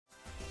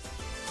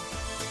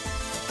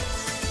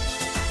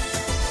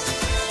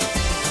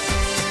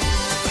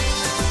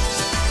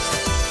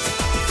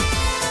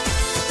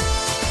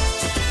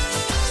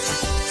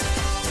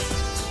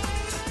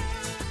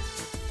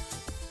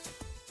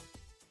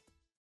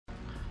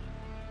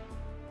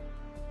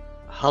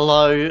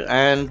Hello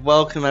and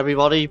welcome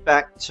everybody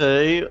back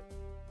to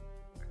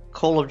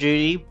Call of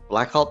Duty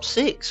Black Ops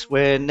 6,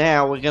 where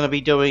now we're going to be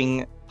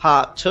doing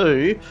part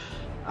 2,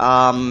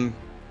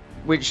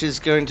 which is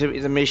going to be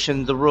the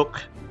mission The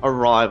Rook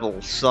Arrival.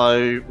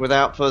 So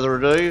without further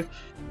ado,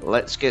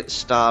 let's get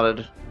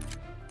started.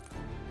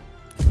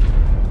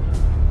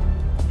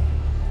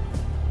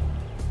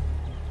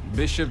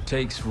 Bishop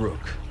takes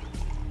Rook.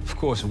 Of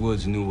course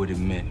Woods knew what it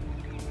meant.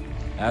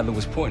 Adler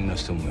was pointing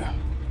us somewhere.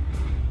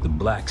 The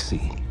Black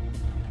Sea.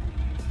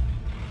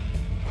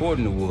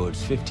 According to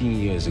Woods, 15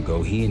 years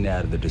ago, he and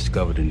Adler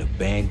discovered an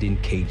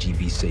abandoned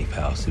KGB safe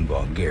house in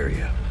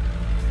Bulgaria.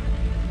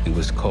 It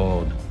was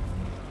called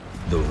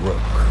the Rook.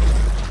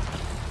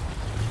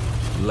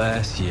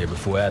 Last year,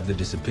 before Adler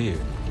disappeared,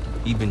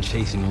 he'd been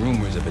chasing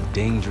rumors of a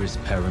dangerous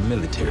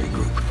paramilitary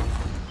group,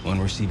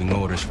 one receiving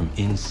orders from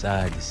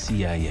inside the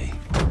CIA.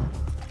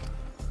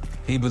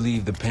 He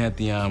believed the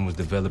Pantheon was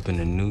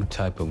developing a new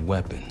type of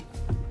weapon,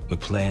 with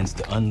plans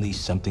to unleash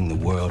something the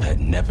world had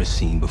never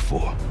seen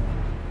before.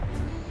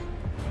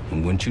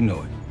 And wouldn't you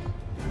know it,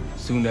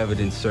 soon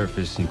evidence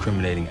surfaced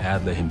incriminating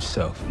Adler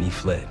himself, and he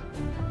fled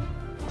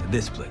to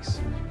this place.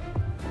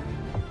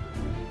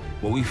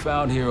 What we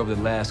found here over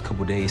the last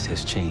couple days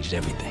has changed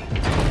everything.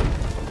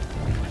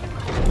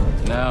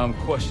 Now I'm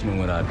questioning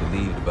what I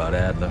believed about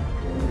Adler,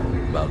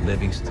 about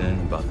Livingston,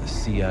 about the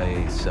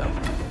CIA itself.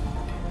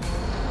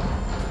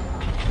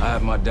 I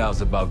have my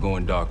doubts about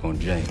going dark on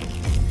Jane.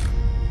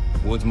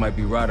 Woods might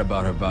be right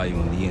about her value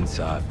on the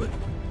inside, but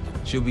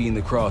she'll be in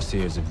the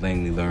crosshairs if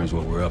Langley learns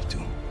what we're up to.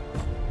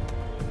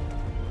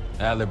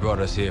 Adler brought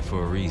us here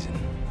for a reason,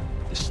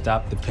 to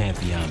stop the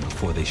Pantheon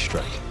before they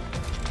strike.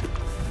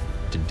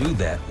 To do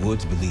that,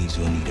 Woods believes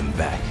we'll need him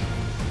back.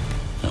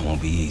 That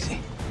won't be easy.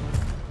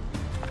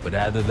 But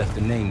Adler left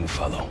a name to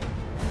follow.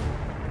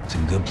 It's a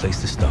good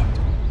place to start.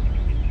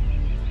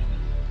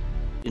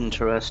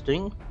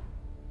 Interesting.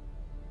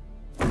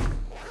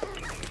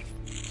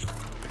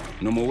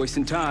 No more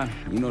wasting time.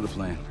 You know the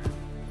plan.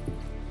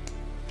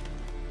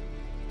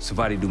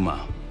 Savati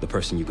Dumas, the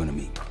person you're gonna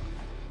meet.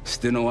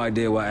 Still no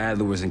idea why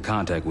Adler was in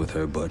contact with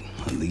her, but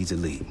a lead's a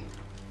lead.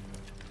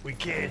 We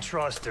can't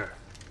trust her.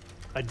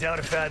 I doubt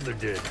if Adler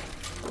did.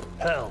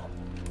 Hell,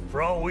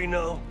 for all we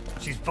know,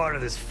 she's part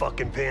of this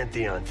fucking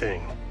Pantheon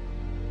thing.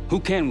 Who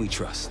can we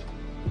trust?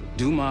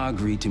 Dumas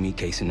agreed to meet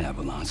Case in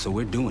Avalon, so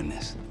we're doing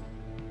this.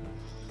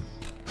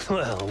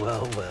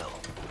 Well.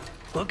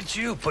 Look at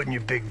you putting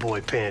your big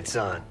boy pants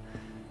on.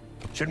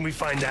 Shouldn't we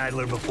find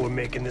Adler before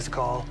making this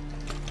call?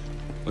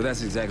 Well,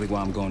 that's exactly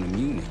why I'm going to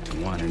Munich, to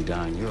wine and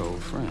dine your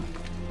old friend.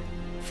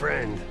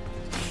 Friend?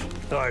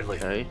 Hardly.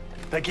 Okay.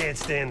 I can't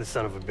stand the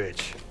son of a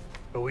bitch.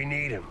 But we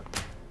need him.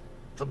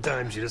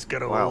 Sometimes you just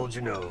gotta hold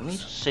your Let me nose.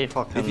 just see if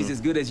I can... If he's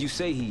as good as you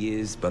say he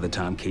is, by the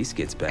time Case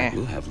gets back,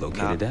 we'll have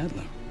located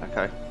Adler.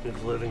 Okay.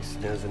 If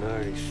Livingston hasn't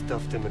already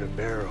stuffed him in a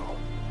barrel.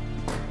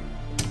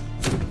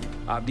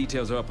 Our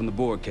details are up on the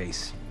board,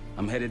 Case.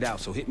 I'm headed out,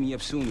 so hit me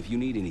up soon if you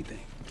need anything.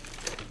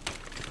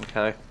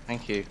 Okay,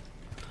 thank you.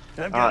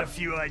 I've got a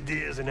few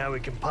ideas on how we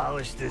can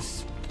polish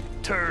this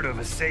turd of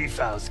a safe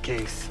house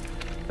case.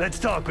 Let's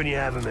talk when you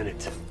have a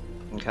minute.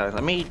 Okay,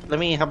 let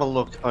me have a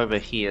look over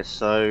here.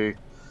 So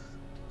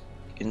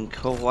in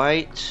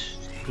Kuwait,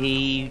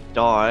 he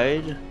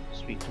died.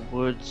 Speak to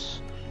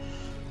Woods.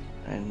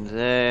 And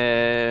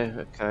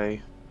there, okay.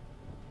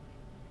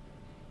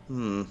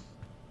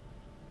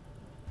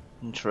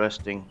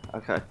 Interesting.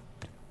 Okay.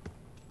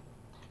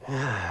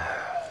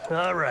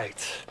 All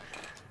right.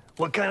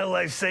 What kind of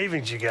life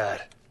savings you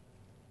got?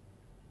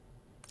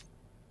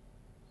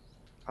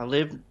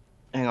 Hang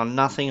on,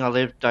 nothing. I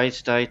live day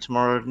to day.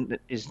 Tomorrow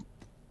is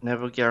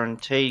never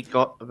guaranteed.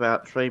 Got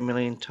about 3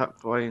 million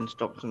tucked away in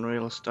stocks and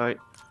real estate.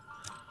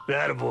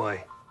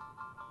 Attaboy.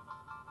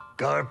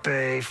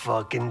 Carpe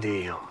fucking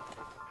diem.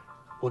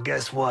 Well,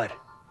 guess what?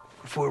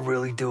 If we're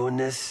really doing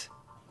this,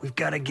 we've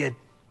got to get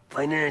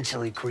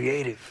financially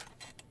creative.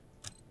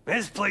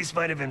 This place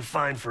might have been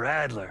fine for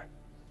Adler,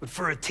 but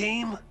for a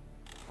team,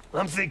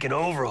 I'm thinking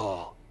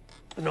overhaul.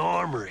 An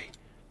armory,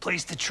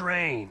 place to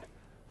train,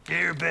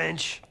 gear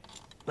bench,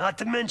 not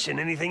to mention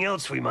anything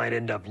else we might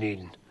end up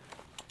needing.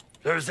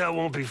 Sure as that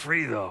won't be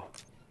free, though.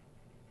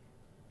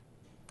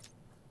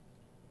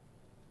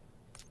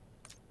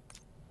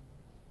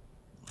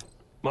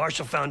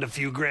 Marshall found a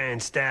few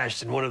grand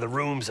stashed in one of the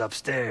rooms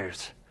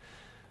upstairs.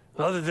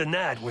 Other than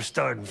that, we're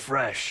starting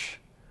fresh.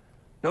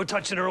 No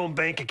touching our own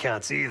bank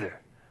accounts either.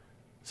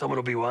 Someone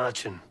will be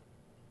watching.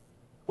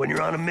 When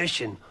you're on a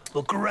mission,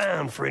 look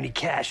around for any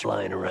cash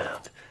lying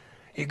around.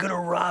 You're gonna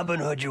Robin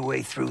Hood your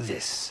way through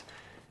this.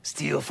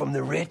 Steal from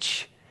the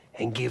rich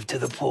and give to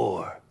the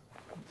poor.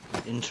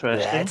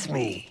 Interesting. That's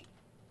me.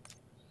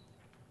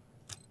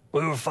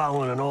 We were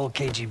following an old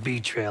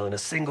KGB trail and a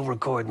single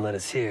recording led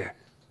us here.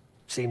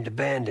 Seemed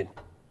abandoned.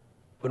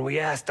 When we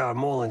asked our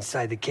mole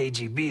inside the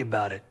KGB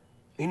about it,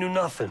 he knew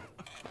nothing.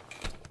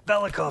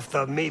 Belikov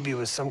thought maybe it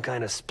was some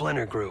kind of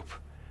splinter group,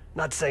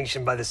 not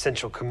sanctioned by the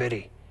Central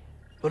Committee.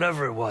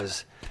 Whatever it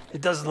was, it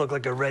doesn't look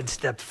like a Red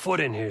stepped foot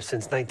in here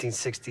since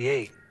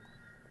 1968.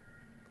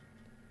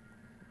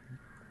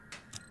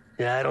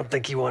 Yeah, I don't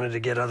think he wanted to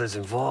get others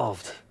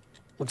involved.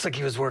 Looks like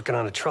he was working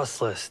on a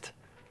trust list.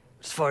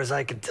 As far as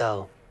I could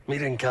tell, he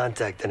didn't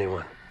contact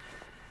anyone.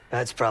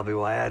 That's probably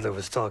why Adler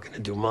was talking to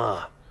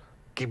Dumas,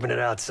 keeping it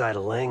outside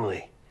of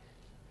Langley.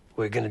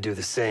 We're gonna do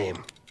the same,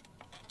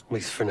 at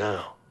least for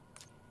now.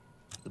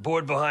 The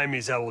board behind me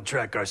is how we'll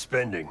track our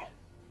spending.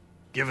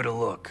 Give it a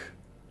look.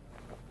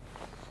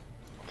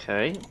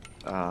 Okay.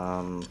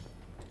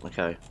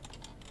 Okay.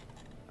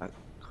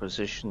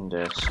 Acquisition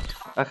desk.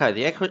 Okay,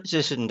 the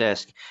acquisition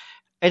desk.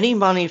 Any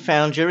money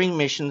found during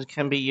missions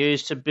can be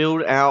used to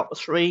build out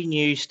 3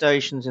 new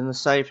stations in the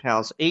safe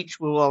house. Each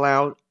will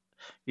allow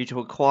you to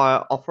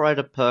acquire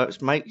operator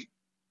perks, making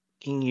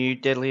you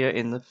deadlier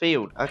in the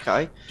field.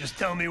 Okay. Just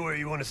tell me where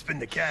you want to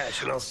spend the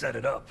cash and I'll set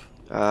it up.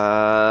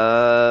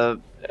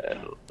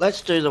 Let's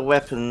do the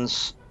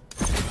weapons.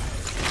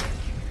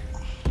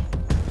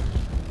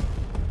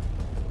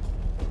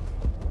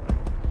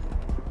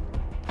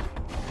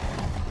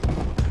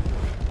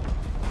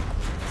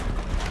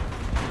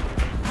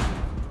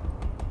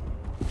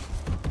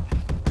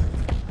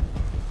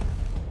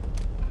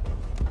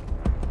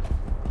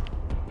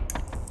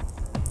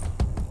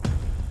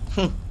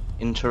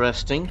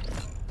 Interesting.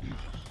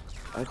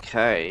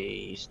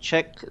 Okay,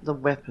 check the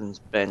weapons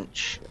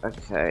bench.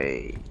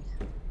 Okay.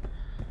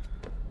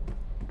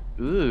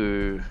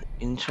 Ooh,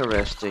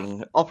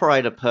 interesting.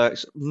 Operator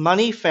perks.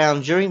 Money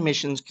found during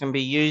missions can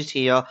be used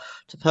here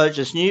to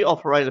purchase new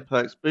operator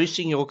perks,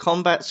 boosting your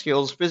combat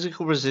skills,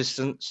 physical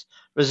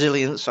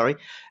resilience,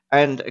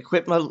 and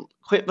equipment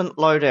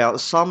loadout.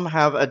 Some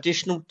have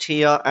additional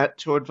tier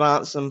to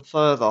advance them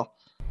further.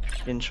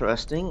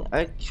 Interesting.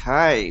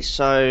 Okay,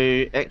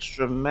 so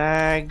extra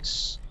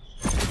mags.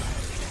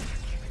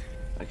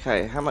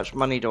 Okay, how much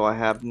money do I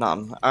have?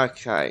 None.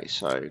 Okay,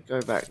 so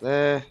go back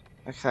there.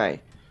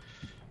 Okay,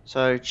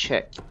 so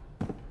check.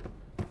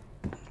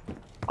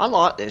 I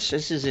like this.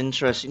 This is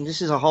interesting.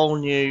 This is a whole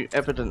new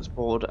evidence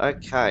board.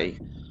 Okay.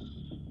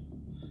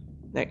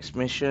 Next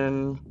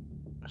mission.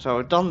 So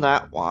we've done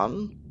that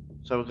one.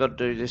 So we've got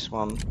to do this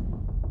one.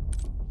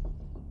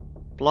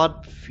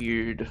 Blood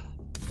Feud.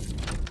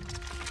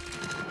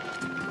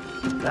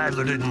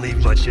 Adler didn't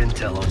leave much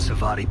intel on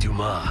Savati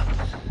Dumas,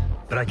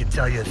 but I can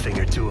tell you a thing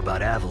or two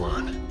about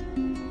Avalon.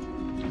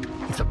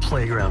 It's a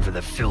playground for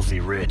the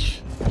filthy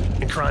rich,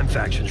 and crime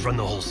factions run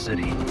the whole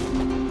city.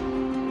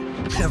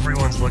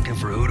 Everyone's looking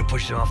for who to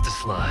push off the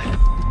slide.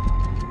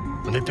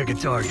 When they pick a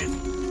target,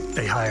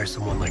 they hire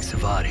someone like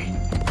Savati.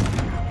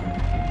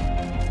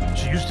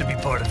 She used to be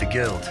part of the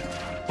Guild,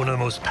 one of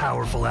the most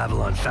powerful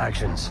Avalon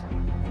factions,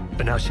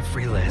 but now she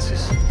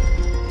freelances.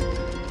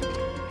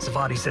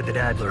 Savati said that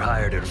Adler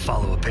hired her to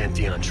follow a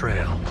Pantheon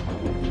trail.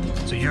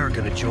 So you're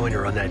gonna join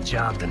her on that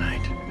job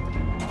tonight.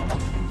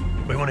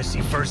 We want to see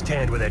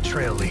firsthand where that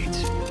trail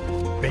leads.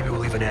 Maybe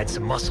we'll even add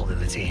some muscle to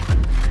the team.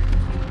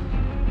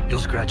 You'll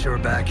scratch her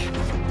back,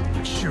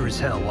 but sure as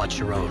hell watch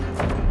your own.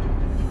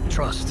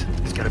 Trust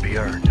is gotta be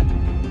earned.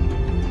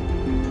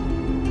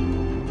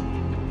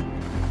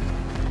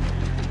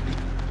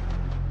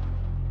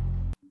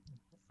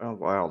 Oh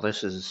wow,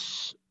 this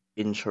is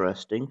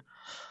interesting.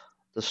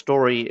 The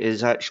story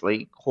is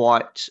actually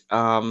quite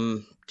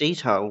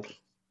detailed.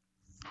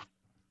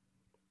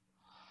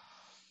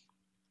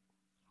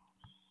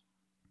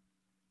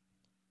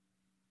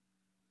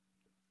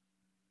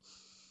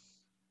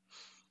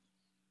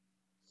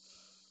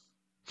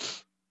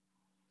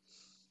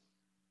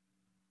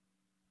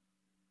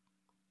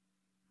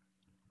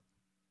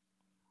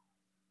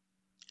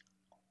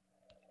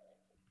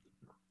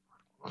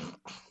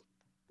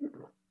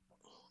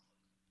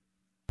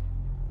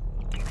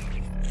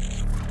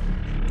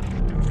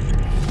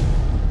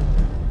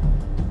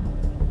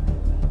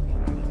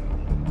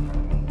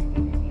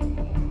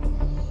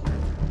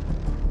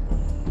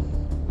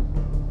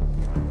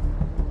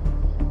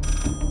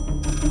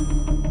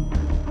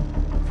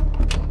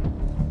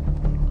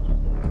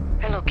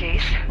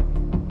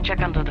 Check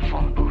under the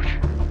phone booth.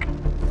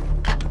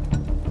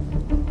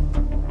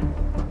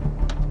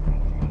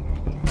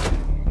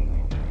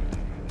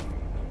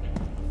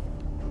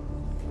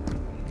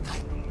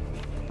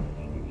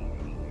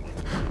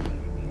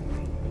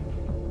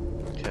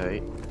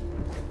 Okay.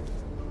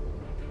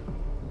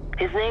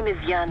 His name is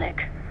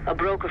Yannick, a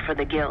broker for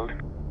the Guild.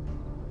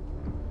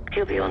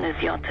 He'll be on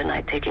his yacht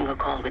tonight taking a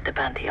call with the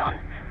Pantheon.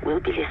 We'll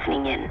be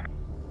listening in.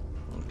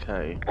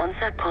 Okay. Once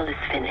that call is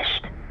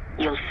finished,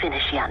 you'll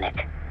finish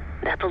Yannick.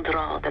 That'll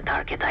draw the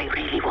target I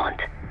really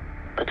want.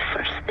 But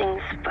first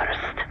things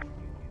first.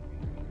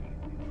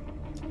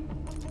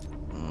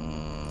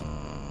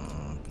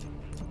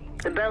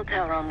 The bell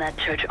tower on that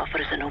church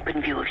offers an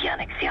open view of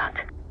Yannick's yacht.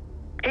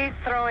 He's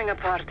throwing a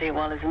party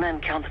while his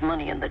men count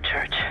money in the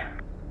church.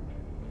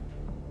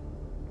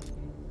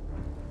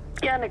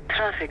 Yannick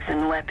traffics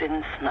in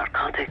weapons,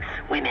 narcotics,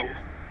 women,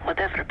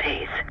 whatever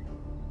pays.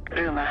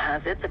 Rumor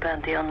has it the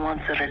Pantheon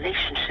wants a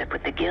relationship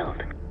with the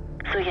Guild,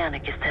 so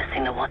Yannick is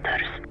testing the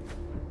waters.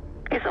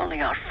 He's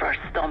only our first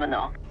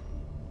domino.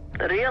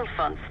 The real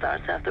fun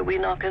starts after we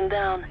knock him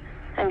down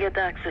and get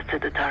access to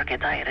the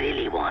target I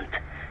really want,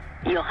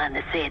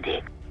 Johannes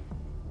Edi.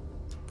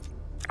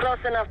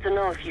 Close enough to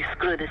know if you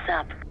screw this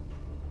up.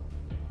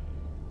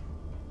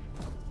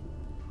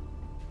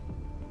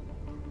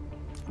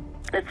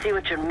 Let's see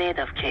what you're made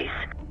of, Case.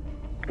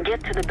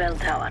 Get to the bell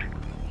tower.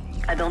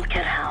 I don't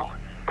care how.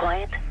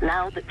 Quiet,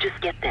 loud, just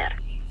get there.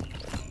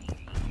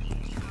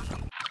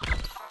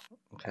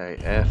 Okay,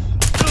 F.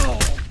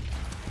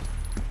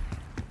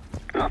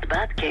 Not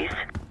bad, Case.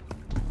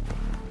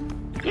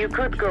 You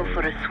could go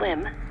for a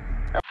swim.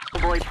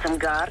 Avoid some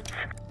guards.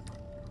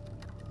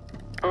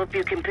 Hope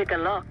you can pick a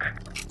lock.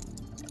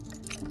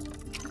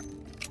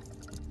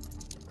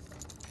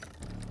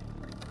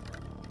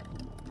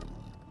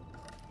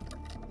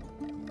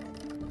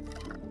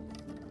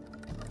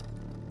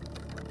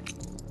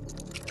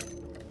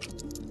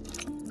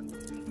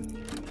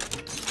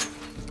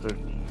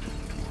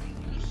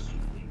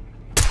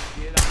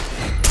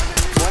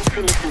 Once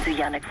we listen to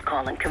Yannick's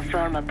call and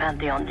confirm a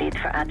Pantheon lead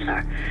for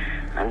Adler,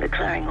 I'm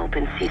declaring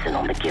open season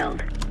on the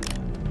Guild.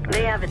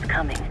 They have it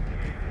coming.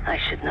 I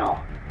should know.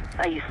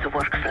 I used to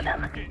work for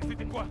them. I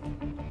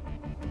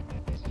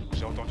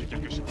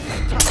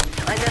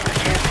never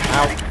cared for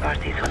Yannick's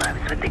parties when I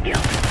was with the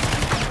Guild.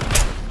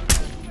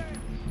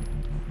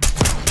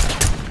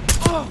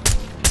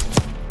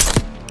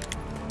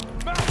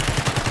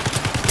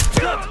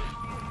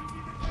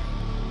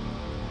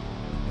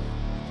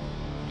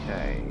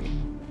 Okay.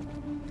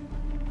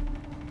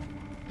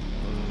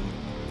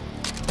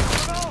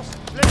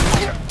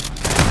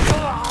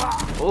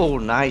 Oh,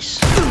 nice.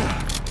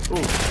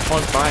 Oh,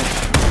 one fine.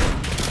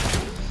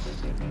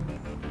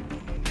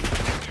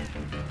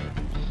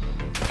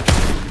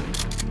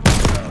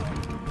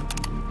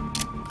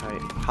 Okay,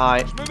 hi.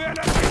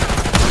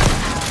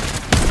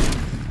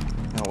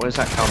 Oh, where's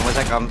that gun? Where's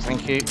that gun?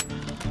 Thank you.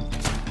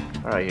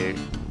 Where are you?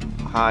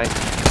 Hi.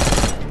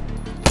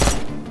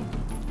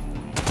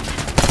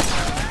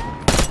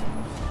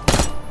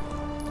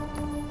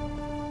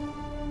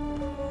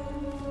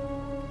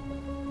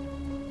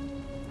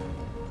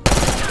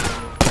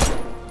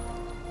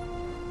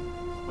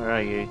 Where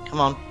are you? Come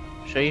on,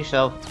 show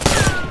yourself.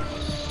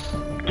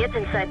 Get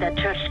inside that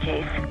church,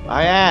 Case.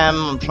 I am.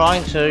 I'm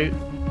trying to.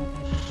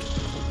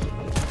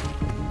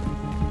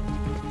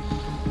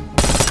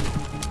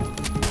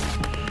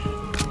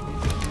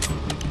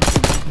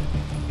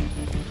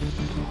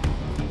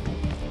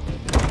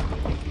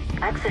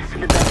 Access to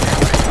the bell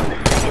tower is on the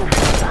second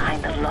floor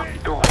behind the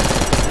locked door.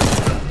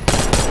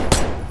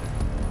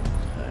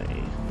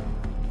 Okay.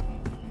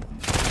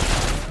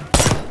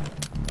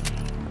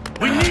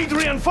 We need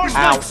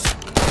reinforcements! Ow!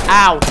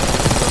 Ow!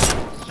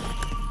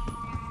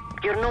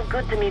 You're no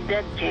good to me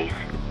dead, Case.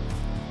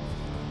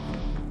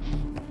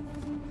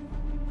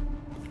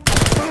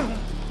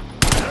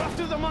 They're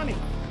after the money!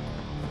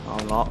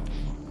 I'm not.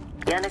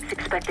 Yannick's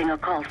expecting a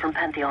call from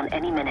Pantheon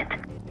any minute.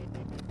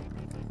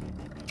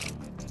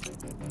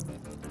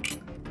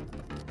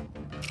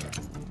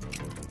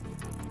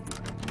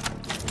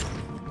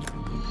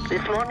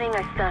 This morning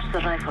I stashed the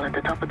rifle at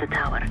the top of the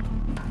tower.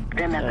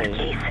 Remember,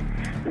 Hey. Case,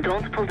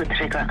 don't pull the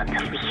trigger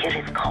until we hear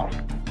his call.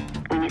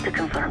 We need to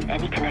confirm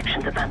any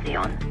connection to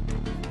Pantheon.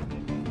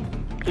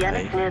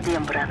 Yannick's near the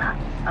umbrella,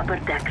 upper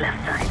deck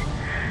left side,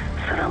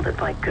 surrounded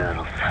by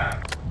girls.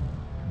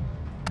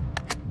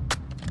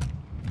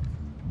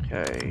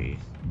 Okay.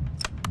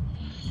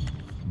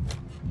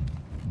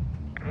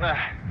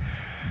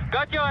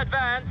 Got your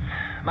advance.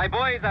 My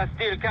boys are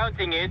still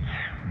counting it.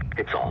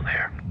 It's all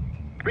there.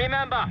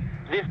 Remember,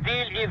 this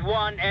deal is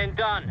one and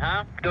done,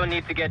 huh? Don't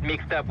need to get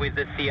mixed up with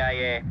the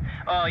CIA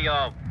or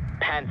your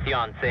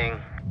Pantheon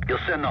thing. You'll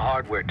send the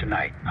hardware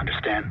tonight,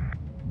 understand?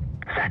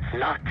 That's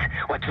not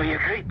what we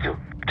agreed to.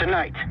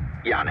 Tonight,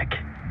 Yannick.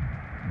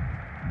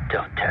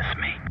 Don't test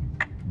me.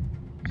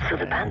 So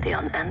the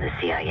Pantheon and the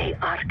CIA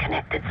are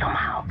connected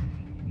somehow.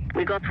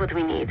 We got what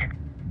we need.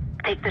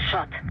 Take the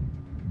shot.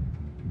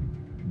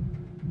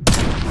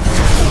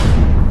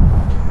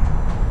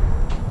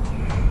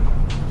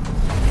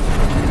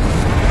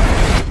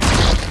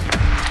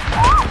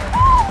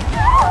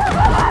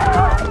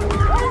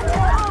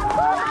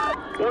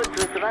 Woods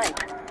was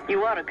right.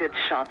 You are a good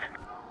shot.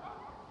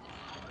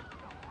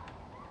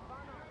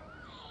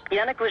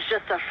 Yannick was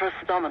just our first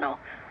domino.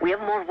 We have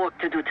more work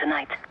to do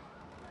tonight.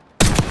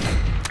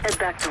 Head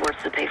back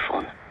towards the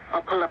payphone.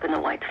 I'll pull up in the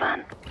white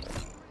van.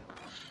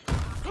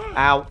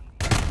 Ow.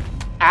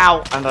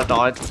 Ow! And I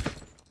died.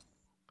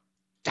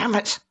 Damn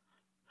it!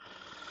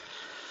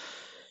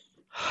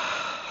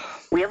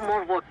 We have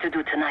more work to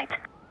do tonight.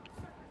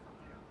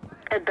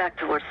 Head back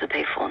towards the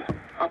payphone.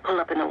 I'll pull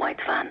up in the white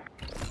van.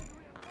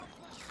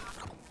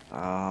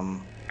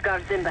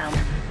 Guards inbound.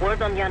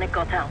 Word on Yannick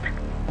got out.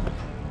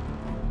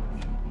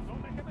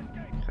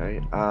 Okay,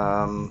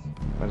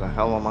 where the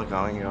hell am I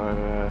going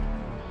over?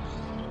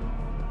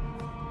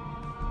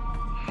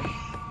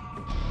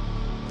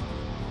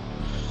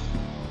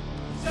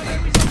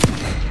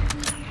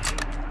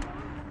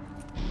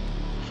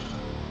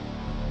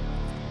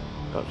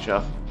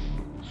 Gotcha.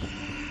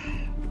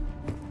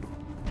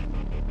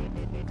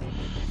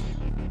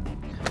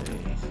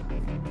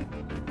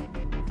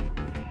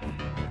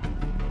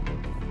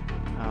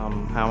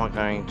 Okay. How am I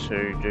going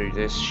to do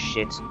this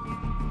shit?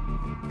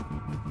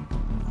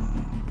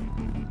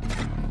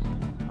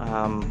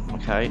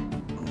 Okay.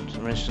 It's a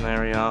mission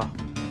area.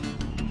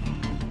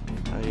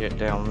 How do you get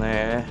down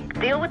there?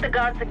 Deal with the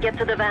guards and get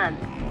to the van.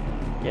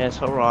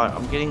 Yes, alright.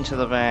 I'm getting to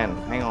the van.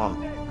 Hang on.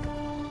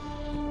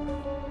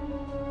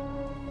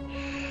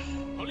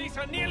 Police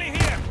are nearly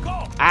here.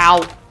 Go!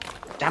 Ow!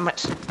 Damn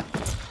it!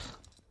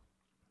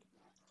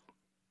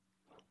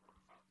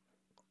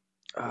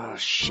 Oh,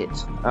 shit.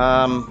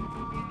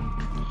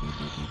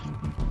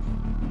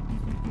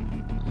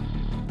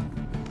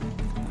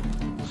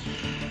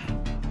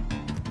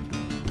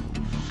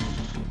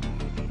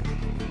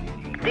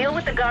 Deal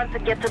with the guards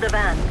and get to the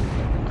van.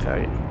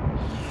 Okay.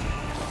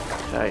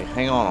 Okay,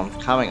 hang on.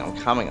 I'm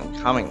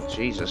coming.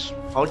 Jesus.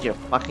 Hold your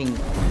fucking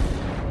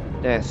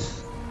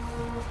death.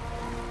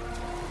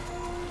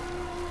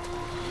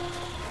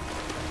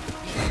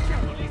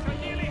 Police are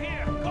nearly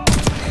here. Go!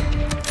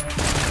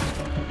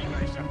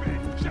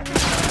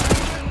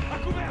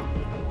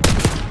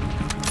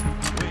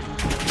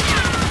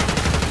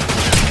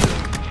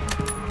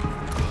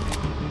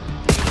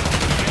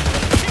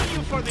 Kill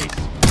you for this.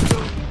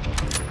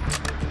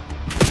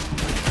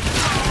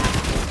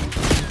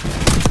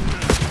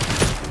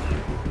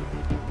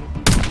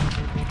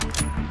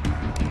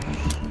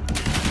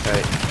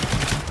 Okay.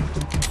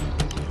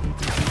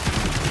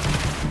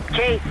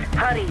 Chase,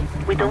 hurry.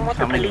 We don't want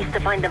the coming. police to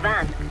find the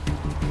van.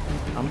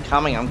 I'm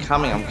coming.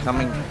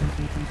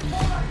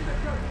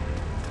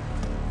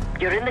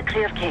 You're in the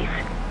clear, Case.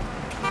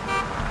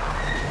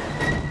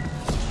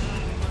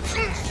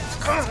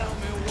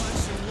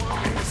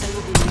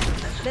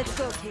 Let's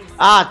go, Case.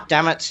 Ah,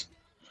 damn it.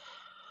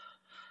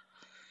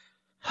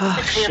 Ah,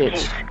 It's clear, shit.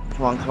 Case.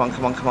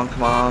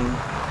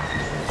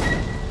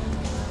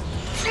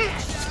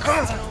 Come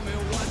on.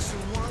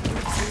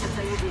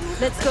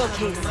 Let's go,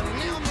 Case.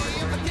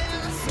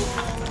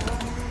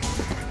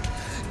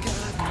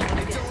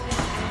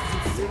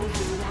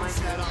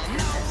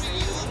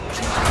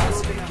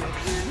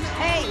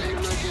 Hey,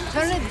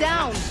 turn it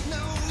down.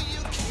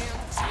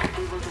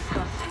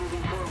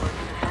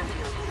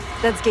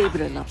 That's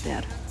Gabriel up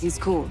there. He's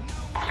cool.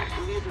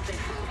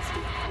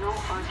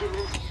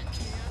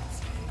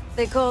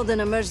 They called an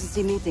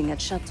emergency meeting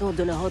at Chateau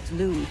de la Haute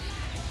Lune.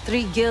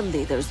 3 guild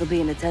leaders will be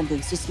in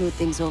attendance to smooth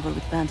things over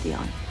with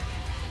Pantheon.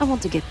 I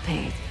want to get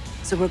paid,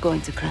 so we're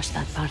going to crash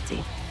that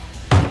party.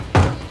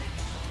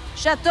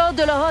 Chateau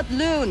de la Haute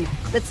Lune!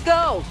 Let's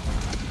go!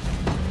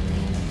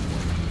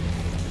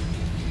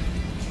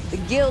 The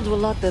guild will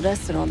lock the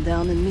restaurant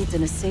down and meet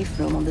in a safe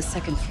room on the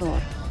 2nd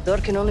floor. Door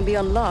can only be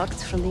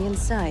unlocked from the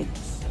inside.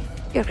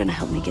 You're gonna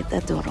help me get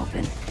that door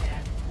open.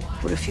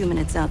 We're a few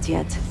minutes out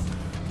yet.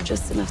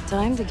 Just enough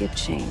time to get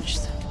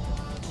changed.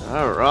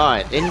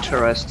 Alright,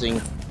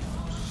 interesting.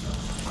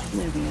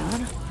 There we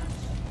are.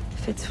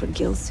 Fits for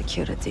guild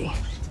security.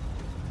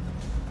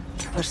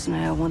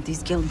 Personally, I want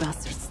these guild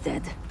bastards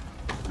dead.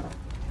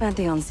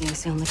 Pantheon's the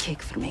icing on the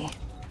cake for me.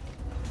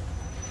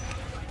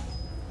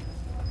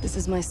 This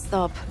is my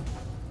stop.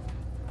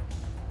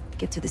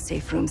 Get to the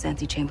safe room's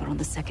antechamber on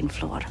the 2nd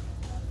floor.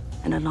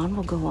 An alarm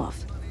will go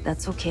off.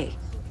 That's okay.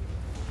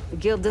 The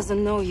guild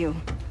doesn't know you,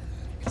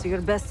 so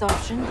your best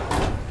option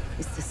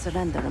is to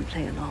surrender and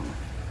play along.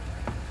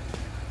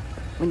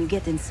 When you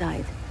get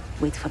inside,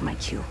 wait for my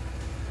cue.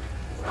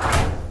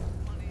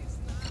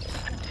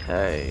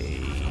 Okay.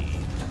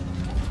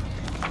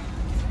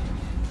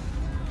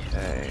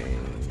 Okay.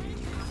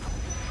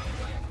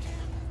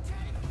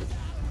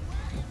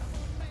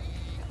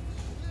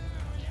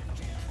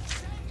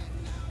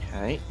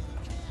 Okay.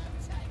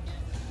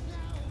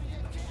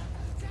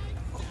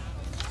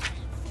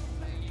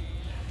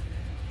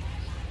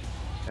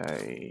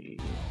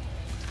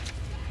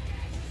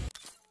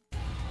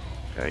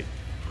 Okay.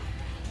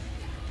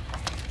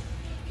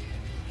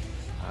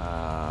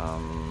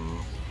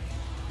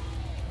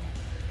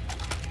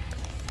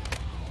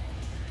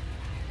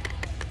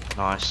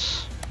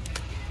 Nice.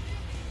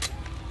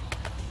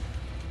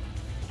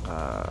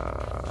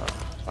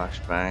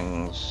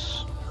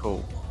 Flashbangs.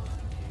 Cool.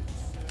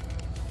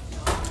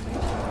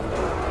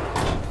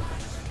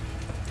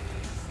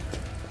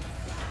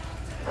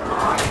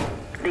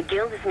 The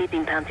guild is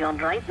meeting Pantheon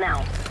right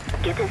now.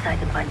 Get inside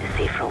and find the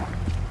safe room.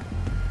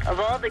 Of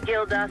all the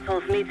guild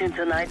assholes meeting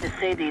tonight, the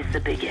Sadie is the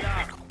biggest.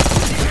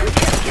 If we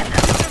can't get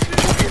them,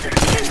 consider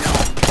me a no.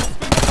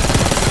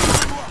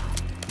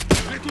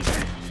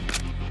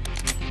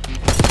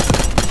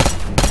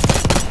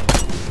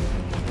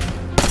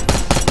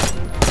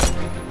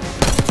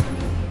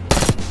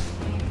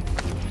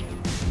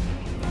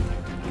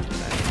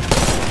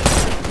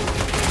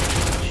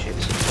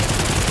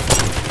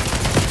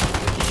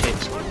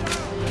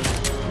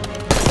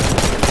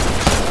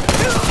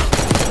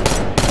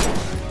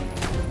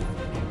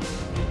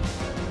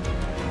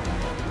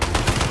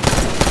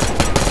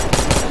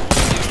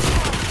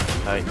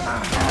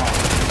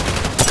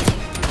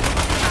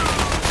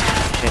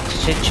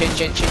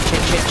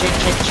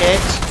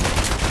 Shit.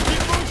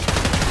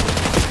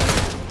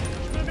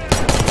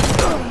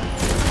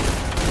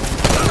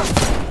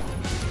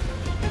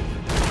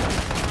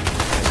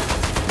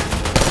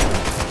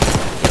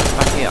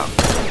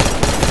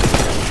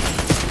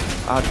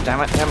 Oh,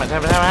 damn it, damn it,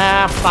 damn it, damn it.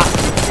 Ah, fuck.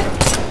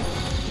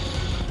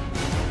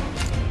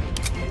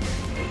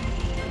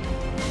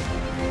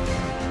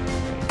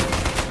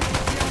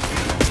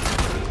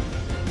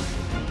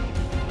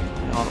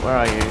 Hang on, where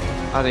are you?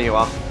 Oh, there you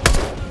are.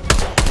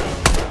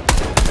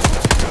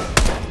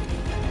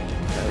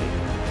 Okay.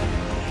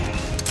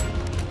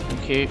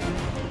 Thank you.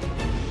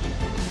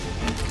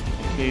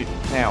 Thank you.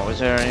 Now, is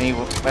there any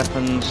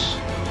weapons?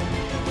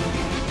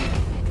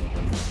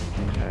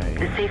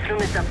 The safe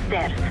room is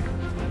upstairs.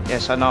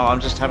 Yes, I know. I'm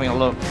just having a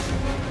look.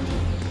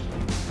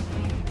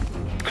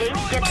 Kate,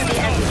 get to the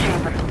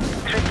antechamber.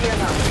 Trip the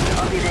alarm.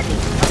 I'll be ready.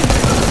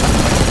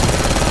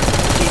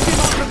 Keep him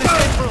off of the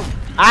safe room.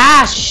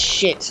 Ah,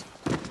 shit!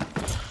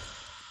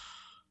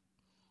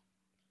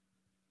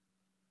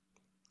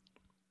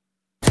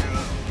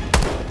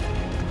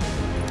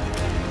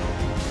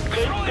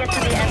 Kate, get to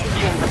the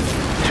antechamber.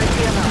 Trip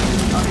the alarm.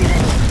 I'll be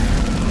ready.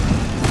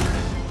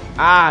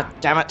 Ah,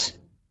 damn it!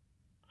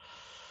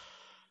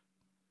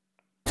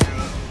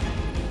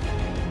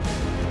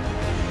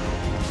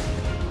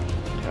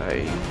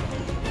 Okay.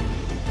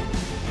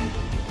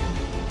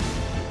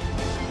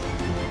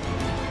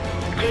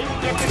 Kate,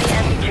 get to the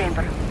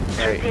antechamber.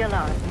 Hey. Trip the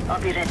alarm.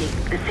 I'll be ready.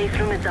 The safe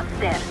room is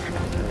upstairs.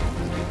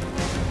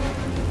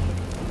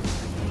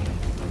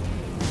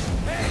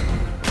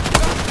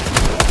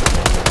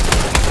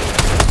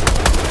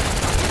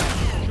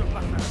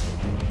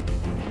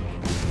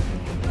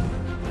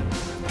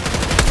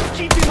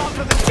 Keep him off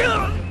of the safe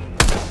room.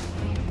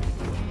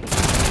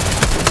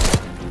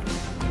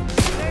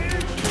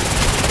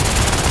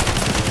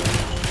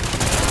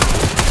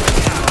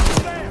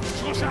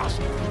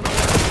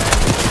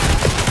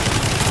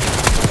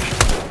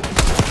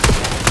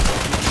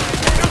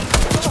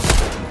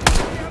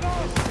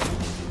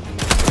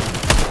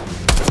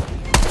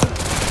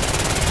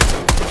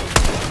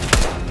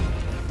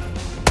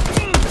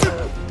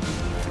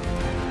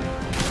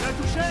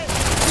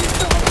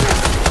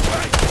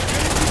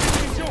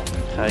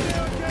 Okay.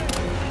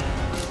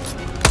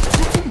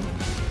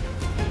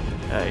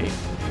 Okay.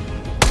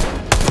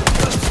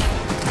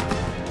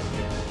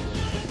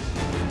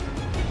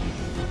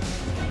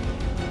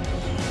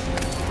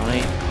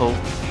 Money, cool.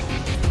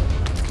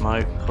 Mo,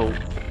 cool.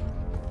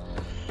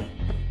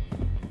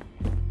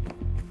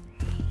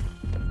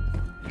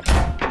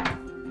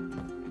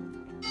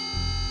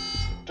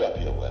 Drop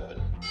your weapon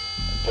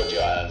and put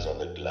your hands on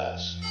the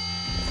glass.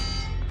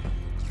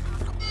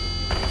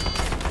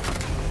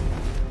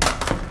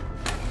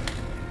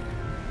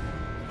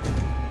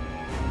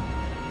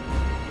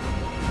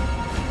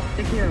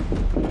 Here.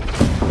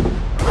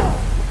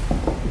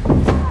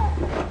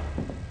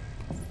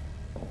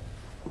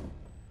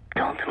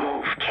 Don't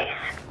move,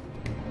 Case.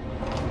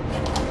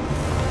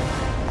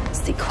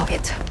 Stay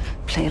quiet.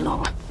 Play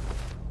along.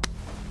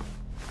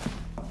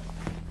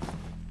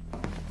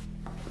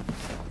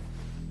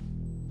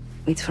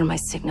 Wait for my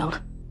signal.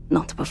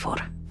 Not before.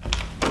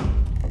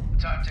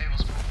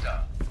 Timetable's moved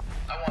up.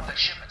 I want that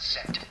shipment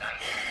sent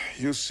tonight.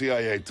 You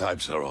CIA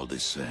types are all the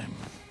same.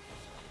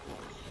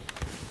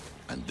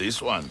 And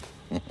this one?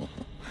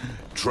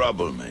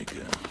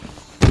 Troublemaker.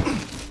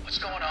 What's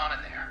going on in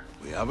there?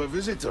 We have a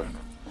visitor.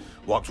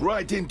 Walked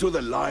right into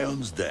the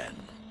lion's den.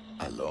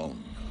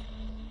 Alone.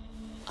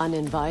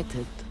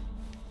 Uninvited.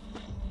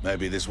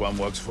 Maybe this one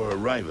works for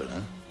Arrival,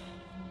 huh?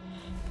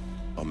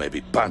 Or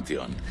maybe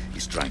Pantheon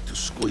is trying to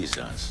squeeze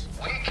us.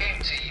 We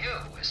came to you,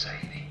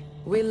 Saidi.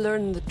 We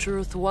learn the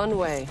truth one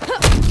way.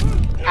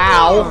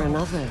 Ow! Or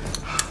another.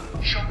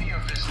 Show me your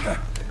visitor.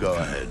 Go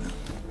ahead.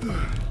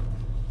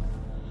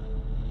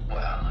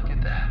 Well, look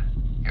at that.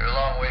 You're a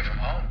long way from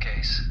home,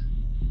 Case.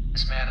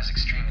 This man is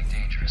extremely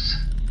dangerous.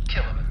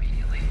 Kill him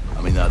immediately.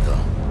 Aminata.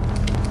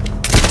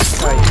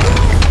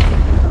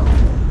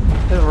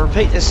 It'll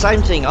repeat the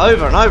same thing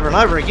over and over and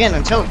over again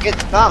until it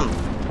gets done.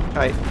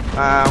 Okay,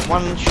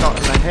 one shot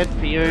in the head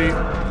for you,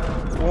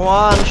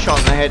 one shot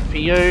in the head for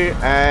you,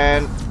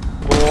 and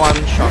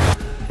one shot.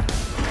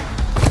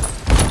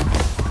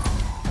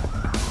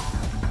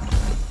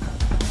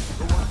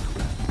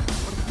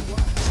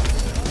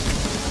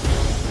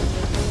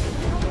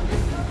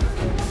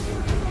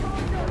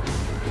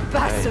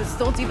 Bastards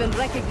don't even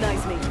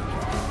recognize me.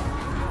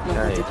 Not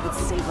that it would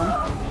save them.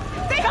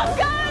 They have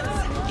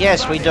guns!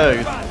 Yes, we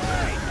do.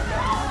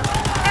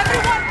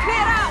 Everyone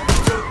clear out!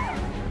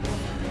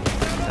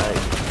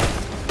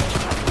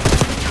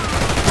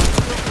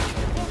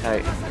 Okay.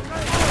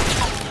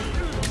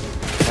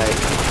 Okay.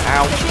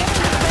 Ow.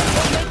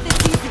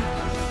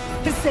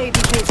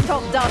 Sadie pays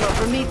top dollar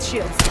for meat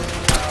shields.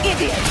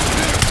 Idiot!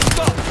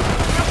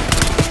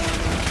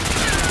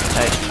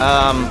 Okay,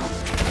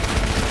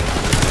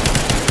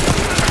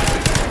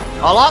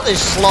 I like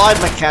this slide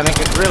mechanic,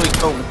 it's really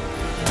cool.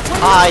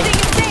 Hi.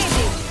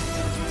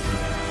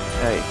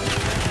 Okay.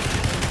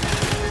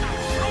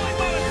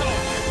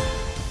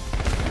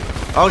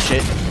 Oh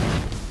shit.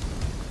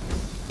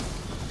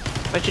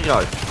 Where'd you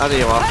go? Oh, there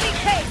you are.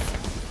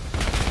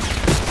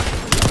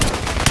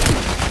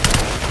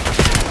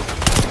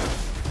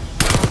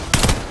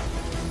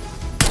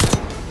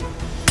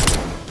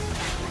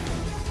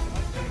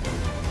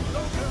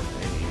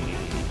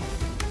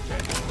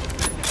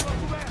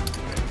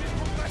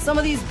 Some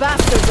of these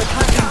bastards are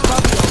packing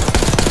Bobby.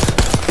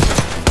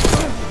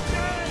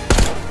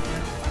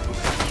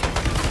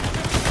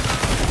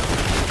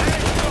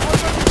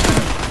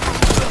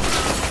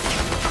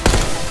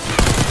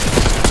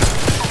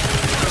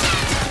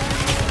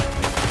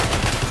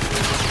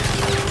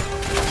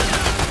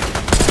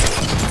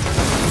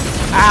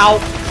 Ow!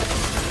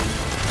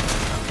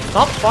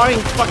 Stop firing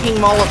fucking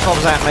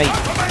Molotovs at me!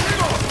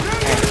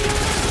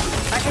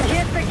 I can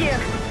hear the gear.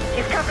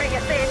 He's covering a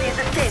Sadie's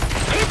estate.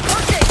 Keep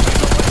pushing!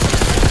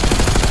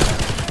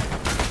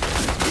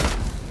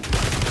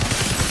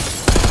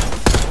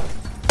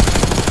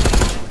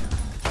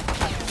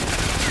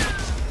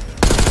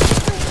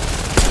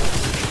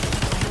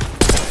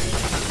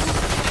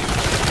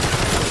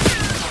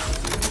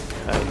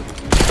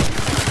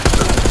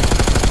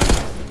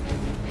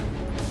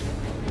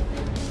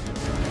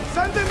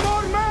 Send in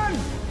more men!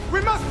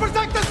 We must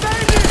protect the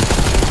Sadie!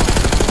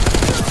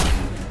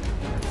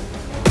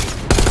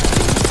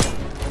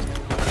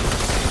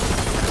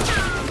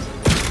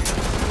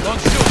 Don't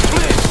shoot,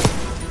 please!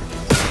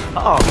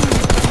 Oh.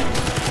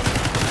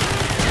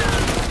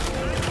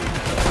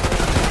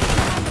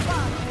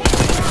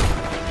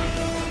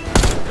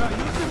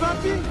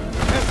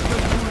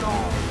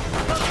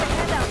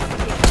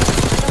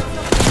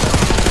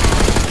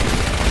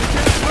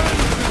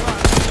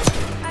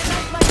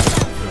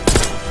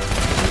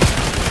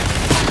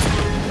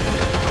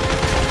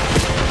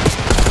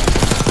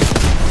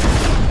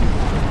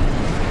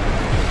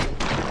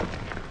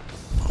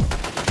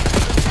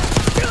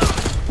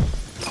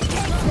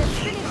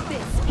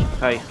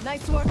 Hey.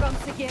 Nice work on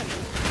Sigim.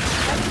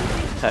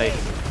 Hey.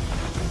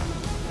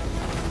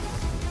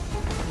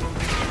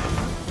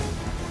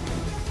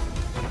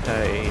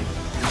 Hey.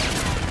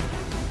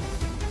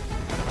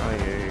 Are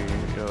you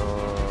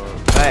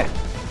back?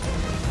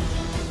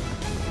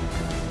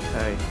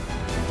 Hey.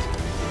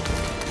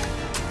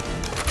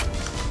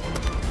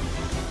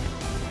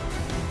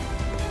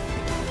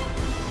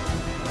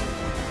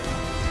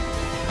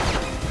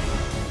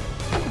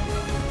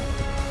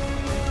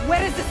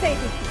 Where is the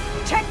Sadie?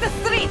 Check the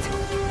street!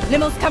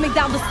 Limo's coming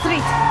down the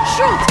street!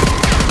 Shoot!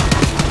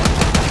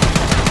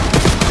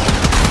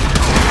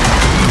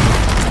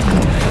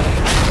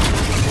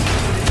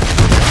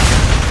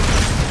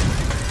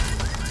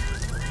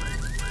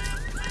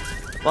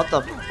 What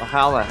the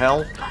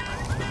hell?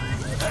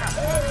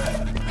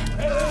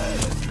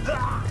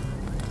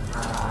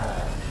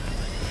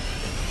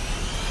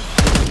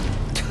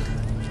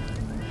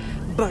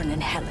 Burn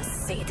in hell,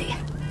 Sadie.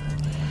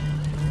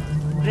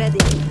 Ready.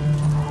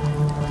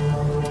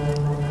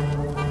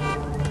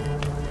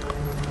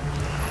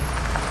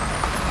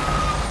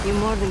 You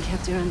more than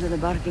kept her under the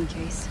bargain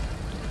case.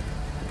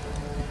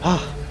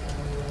 Ah.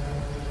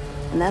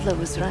 And Adler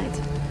was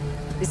right.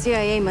 The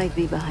CIA might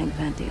be behind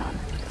Pantheon.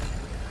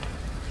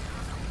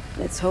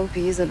 Let's hope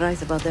he isn't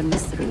right about their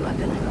mystery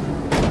weapon.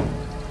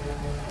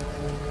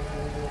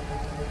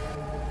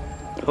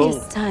 Cool.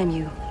 It's time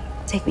you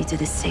take me to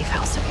this safe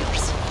house of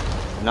yours.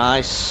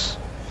 Nice.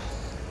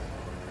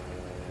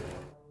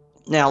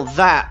 Now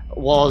that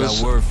was...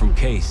 Got word from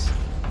Case.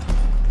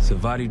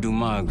 Savati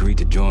Dumas agreed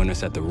to join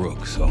us at the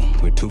Rook, so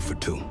we're 2 for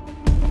 2.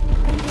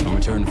 I'm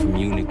returning from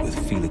Munich with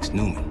Felix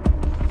Newman.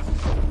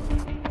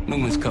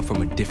 Newman's cut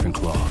from a different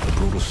cloth, a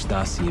brutal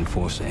Stasi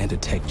enforcer and a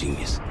tech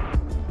genius.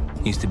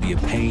 He used to be a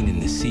pain in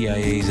the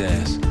CIA's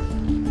ass.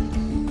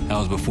 That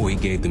was before he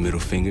gave the middle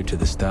finger to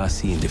the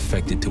Stasi and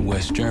defected to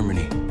West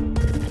Germany.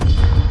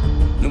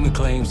 Newman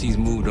claims he's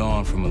moved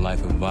on from a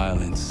life of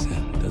violence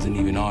and doesn't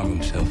even arm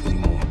himself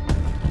anymore.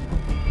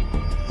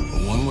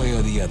 But one way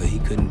or the other, he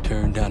couldn't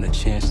turn down a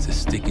chance to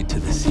stick it to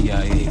the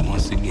CIA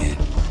once again.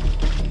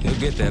 He'll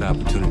get that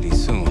opportunity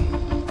soon.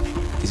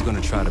 He's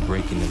gonna try to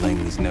break into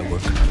Langley's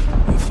network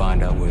and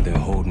find out where they're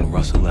holding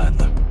Russell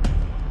Adler.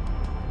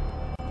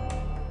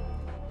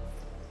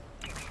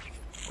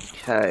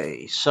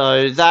 Okay,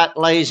 so that,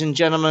 ladies and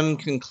gentlemen,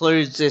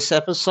 concludes this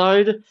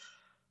episode.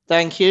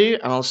 Thank you,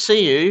 and I'll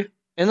see you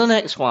in the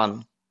next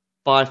one.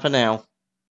 Bye for now.